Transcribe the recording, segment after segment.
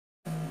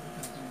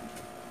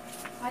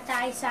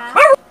Matay sa...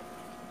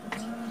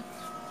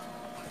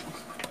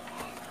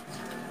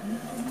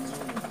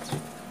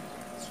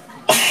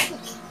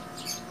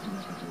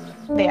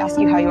 They ask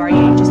you how you are,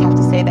 you just have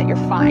to say that you're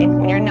fine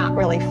when you're not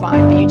really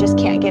fine, but you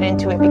just can't get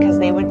into it because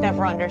they would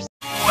never understand.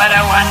 What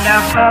a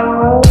wonderful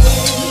world.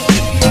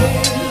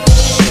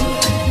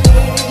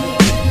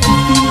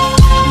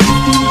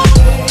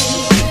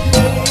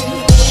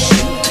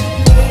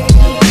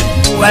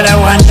 What a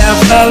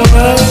wonderful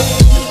world.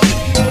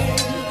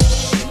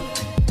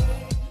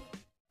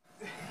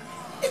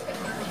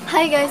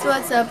 Hi guys,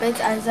 what's up? It's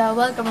Eliza.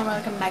 Welcome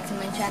back to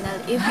my channel.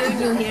 If you're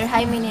new here,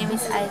 hi, my name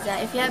is Eliza.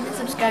 If you haven't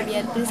subscribed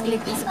yet, please click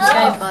the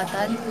subscribe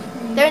button.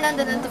 Turn on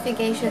the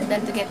notification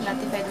bell to get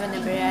notified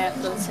whenever I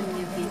upload some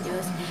new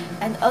videos.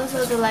 And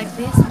also to like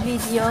this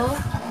video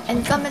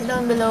and comment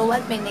down below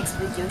what my next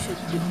video should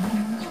be.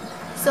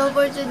 So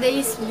for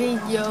today's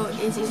video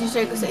is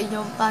isi-share ko sa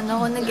inyo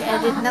paano ko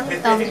nag-edit ng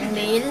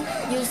thumbnail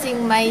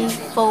using my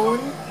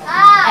phone.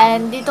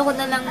 And dito ko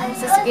na lang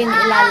sa screen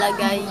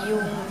ilalagay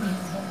yung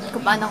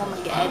kung paano ko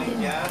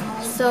mag-edit.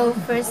 So,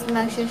 first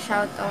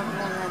mag-shoutout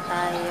muna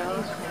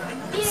tayo.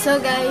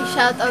 So guys,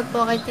 shoutout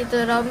po kay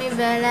Tito Romy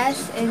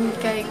Velas and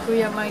kay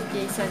Kuya Mark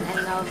Jason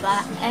and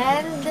Nova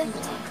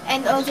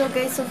and also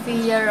kay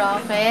Sofia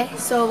Roque.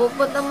 So,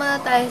 pupunta muna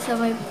tayo sa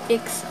may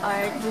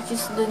PICSART, which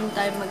is dun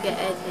tayo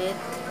mag-edit.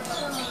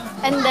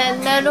 And then,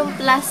 merong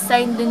plus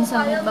sign dun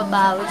sa may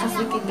baba, which is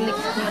i-click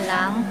nyo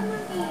lang.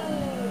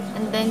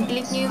 And then,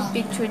 click nyo yung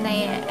picture na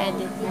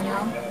i-edit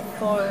nyo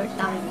for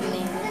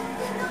thumbnail.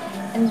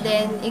 And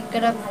then,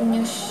 i-crop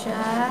nyo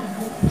siya.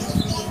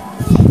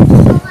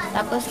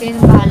 Tapos, kayo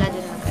na bahala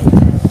din lang kayo.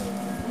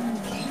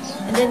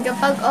 And then,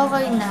 kapag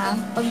okay na,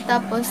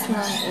 pagtapos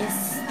nun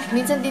is,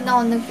 minsan din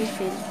ako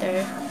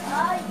nag-filter.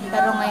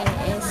 Pero ngayon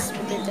is,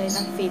 pwede tayo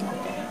ng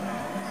filter.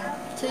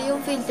 So, yung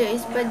filter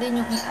is, pwede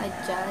nyo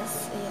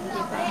i-adjust. Ayan,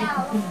 diba?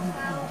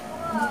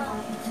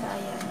 So,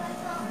 ayan.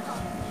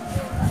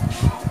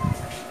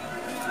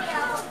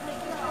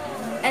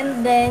 And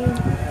then,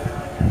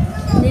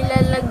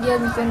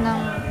 nilalagyan ko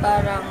ng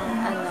parang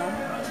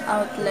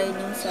outline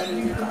yung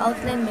sarili ko.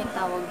 Outline may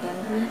tawag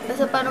doon.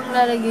 Basta parang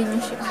lalagyan nyo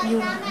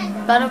yung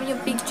parang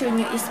yung picture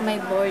nyo is my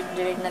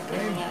border na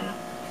ganyan.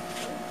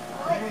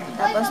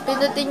 Tapos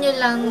pindutin nyo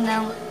lang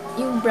ng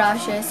yung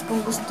brushes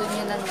kung gusto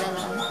nyo ng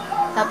gano'n.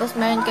 Tapos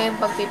meron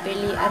kayong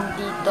pagpipilian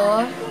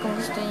dito kung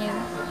gusto nyo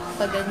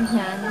pag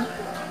ganyan.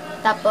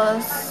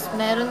 Tapos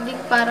meron din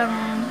parang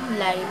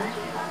line.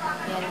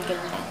 Yan,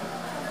 ganyan.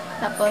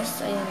 Tapos,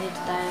 ayan dito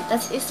tayo.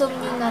 Tapos, i-zoom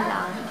nyo na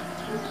lang.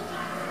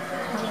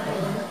 Okay.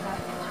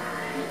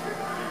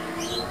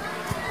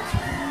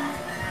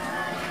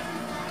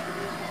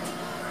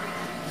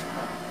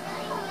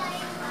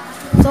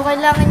 So,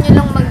 kailangan nyo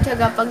lang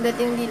magtiyaga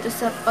pagdating dito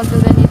sa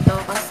pagkaganito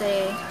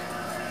kasi,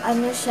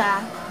 ano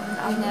siya,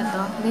 ano na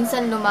to,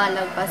 minsan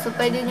lumalagpas. So,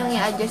 pwede nyo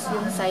i-adjust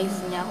yung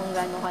size niya kung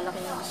gaano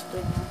kalaki yung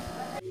gusto nyo.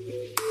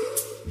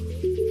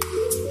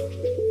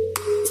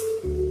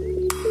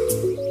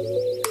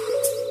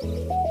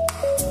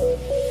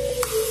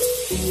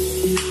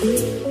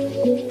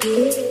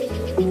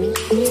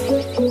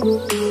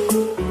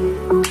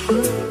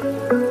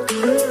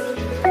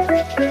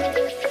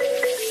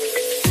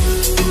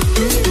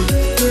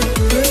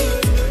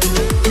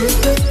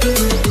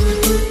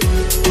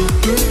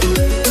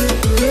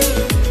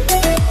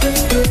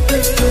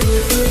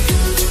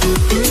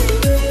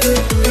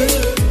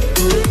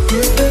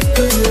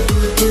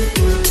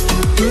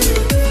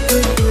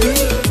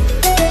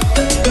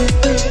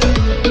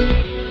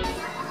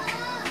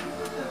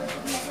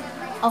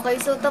 Okay,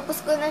 so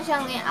tapos ko na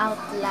siyang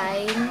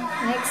i-outline.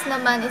 Next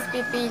naman is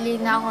pipili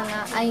na ako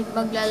na,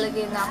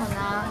 maglalagay na ako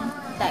ng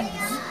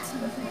text.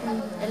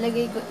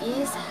 Ilagay ko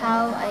is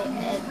how I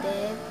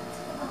edit.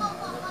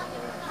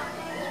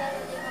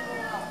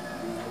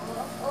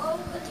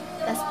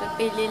 Tapos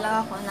pipili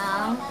lang ako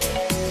ng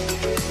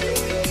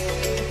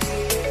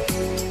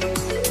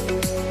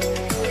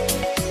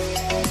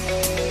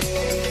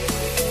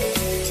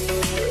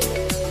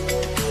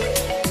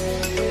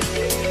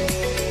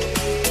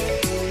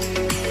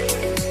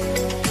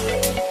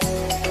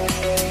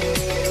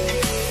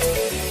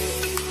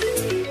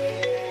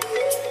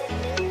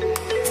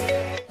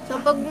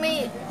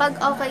pag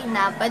okay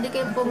na, pwede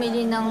kayong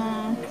pumili ng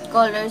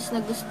colors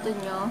na gusto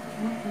nyo.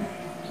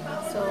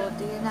 So,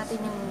 tignan natin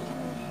yung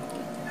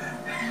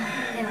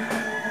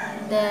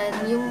then,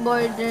 yung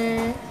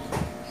border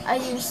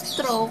yung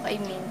stroke,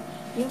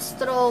 yung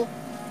stroke,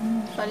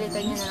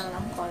 palitan nyo na lang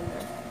ng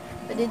color.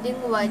 Pwede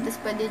din white, tapos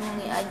pwede nyo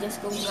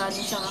i-adjust kung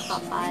gaano siya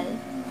kakapal.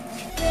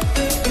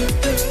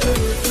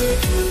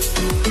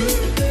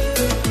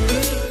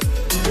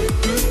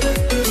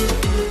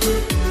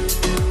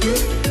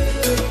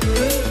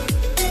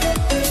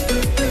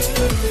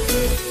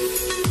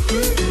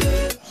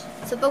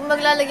 So, pag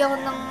maglalagay ako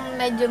ng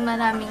medyo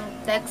maraming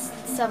text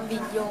sa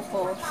video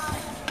ko,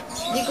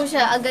 hindi ko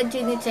siya agad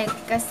chine-check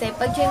kasi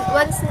pag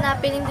once na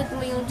pinindot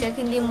mo yung check,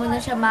 hindi mo na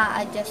siya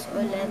ma-adjust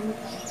ulit.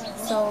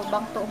 So, So,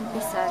 back to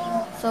umpisan.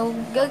 So,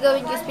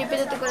 gagawin ko is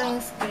pipilitin ko lang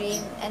yung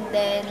screen and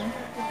then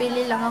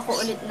pipili lang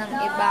ako ulit ng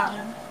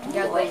ibang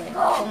gagawin.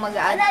 Kung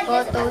mag-add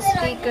photo,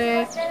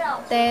 sticker,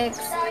 text.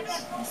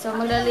 So,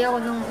 maglalagay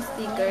ako ng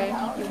sticker,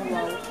 yung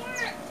wow.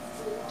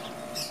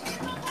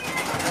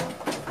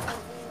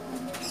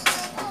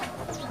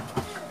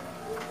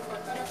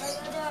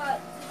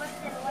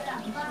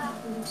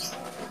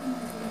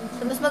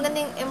 So, mas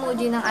magandang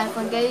emoji ng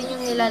iPhone. Kaya yun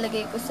yung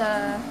nilalagay ko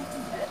sa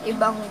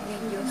ibang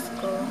videos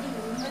ko.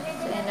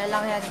 So,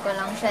 nilalagyan ko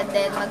lang siya.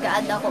 Then,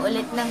 mag-add ako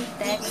ulit ng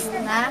text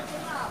na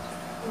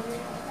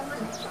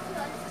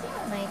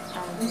may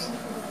tag.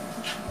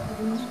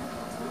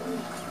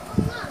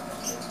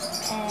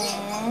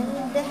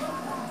 And,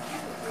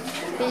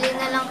 pili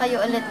na lang kayo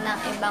ulit ng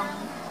ibang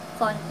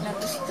font na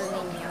gusto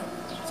ninyo.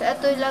 So,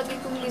 ito lagi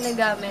kong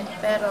ginagamit,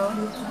 pero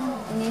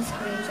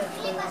ini-screenshot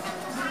ko lang.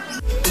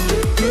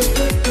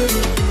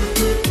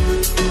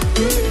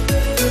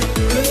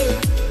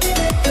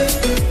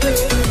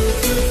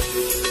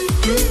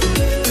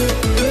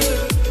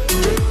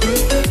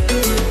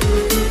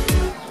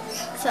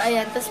 So,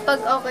 ayan. Tapos,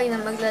 pag okay na,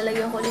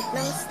 maglalagay ko ulit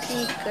ng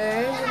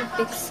sticker, yung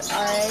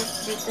PICSART,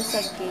 dito sa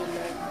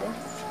gilid.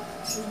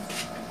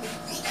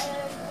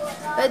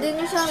 Pwede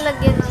nyo siyang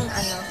lagyan ng,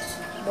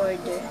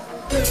 border.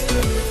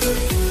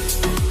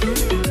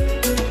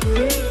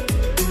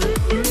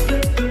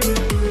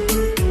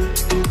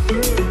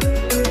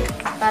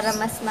 Para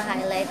mas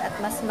ma-highlight at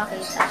mas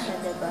makita siya,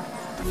 diba?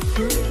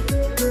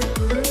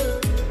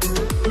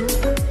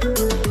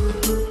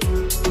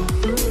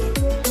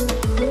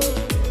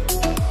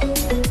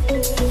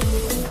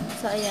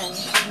 So, ayan.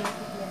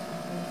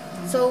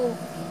 So,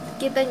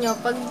 kita nyo,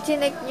 pag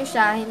chinek nyo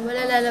siya,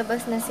 wala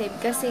lalabas na save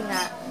kasi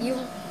nga, yung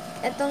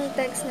etong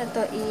text na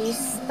to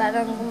is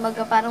parang,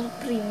 kumbaga, parang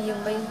premium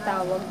ba yung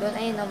tawag doon?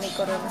 Ayun, may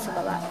corona sa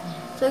baba.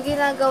 So,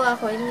 ginagawa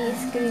ko,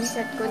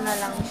 ini-screenshot ko na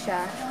lang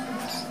siya.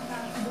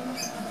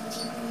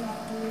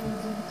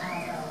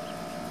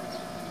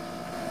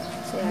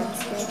 So, yan,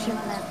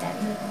 screenshot natin.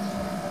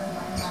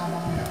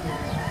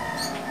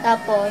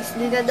 Tapos,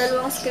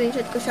 dinadalawang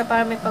screenshot ko siya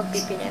para may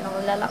pagpipili.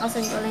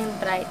 Lalakasan ko lang yung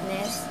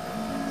brightness.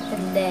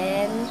 And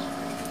then,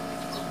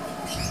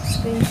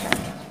 screenshot.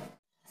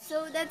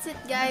 So, that's it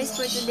guys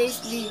for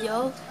today's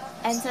video.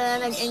 And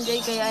sana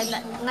nag-enjoy kayo.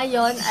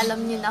 Ngayon,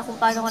 alam niyo na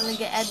kung paano ko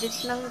nag-edit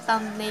ng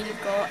thumbnail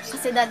ko.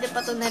 Kasi dati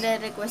pa ito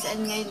nare-request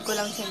and ngayon ko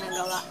lang siya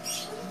nagawa.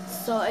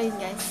 So, ayun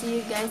guys.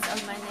 See you guys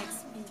on my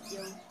next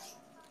video.